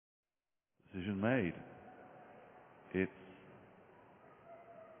Decision made. It's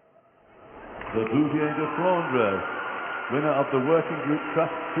the Bouvier de Flandres, winner of the Working Group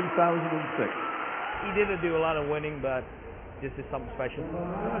Crufts 2006. He didn't do a lot of winning, but this is something special.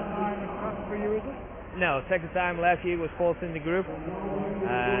 First time Crufts for you, is it? No, second time. Last year he was fourth in the group,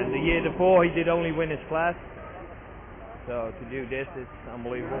 and the year before he did only win his class. So to do this is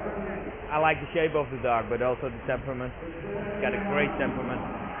unbelievable. I like the shape of the dog, but also the temperament. He's got a great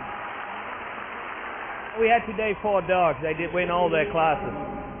temperament. We had today 4 dogs. They did win all their classes.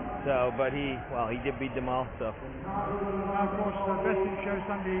 So, but he did beat them all. So. Now, of course, the vesting show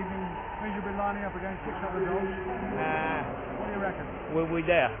Sunday evening. Means you'll be lining up against 6 other dogs. What do you reckon? We're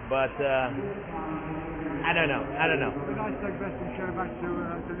there, but I don't know. It'd be nice to take vesting show back to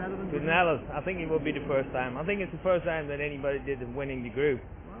the Netherlands. To the Netherlands, I think it will be the first time. I think it's the first time that anybody did winning the group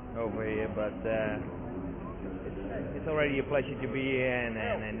over here, but it's already a pleasure to be here,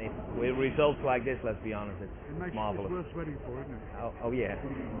 and with results like this, let's be honest, it's marvelous. It's worth sweating for, isn't it? Oh yeah.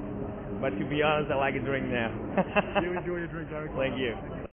 But to be honest, I like a drink now. You enjoy your drink, Eric. Thank you.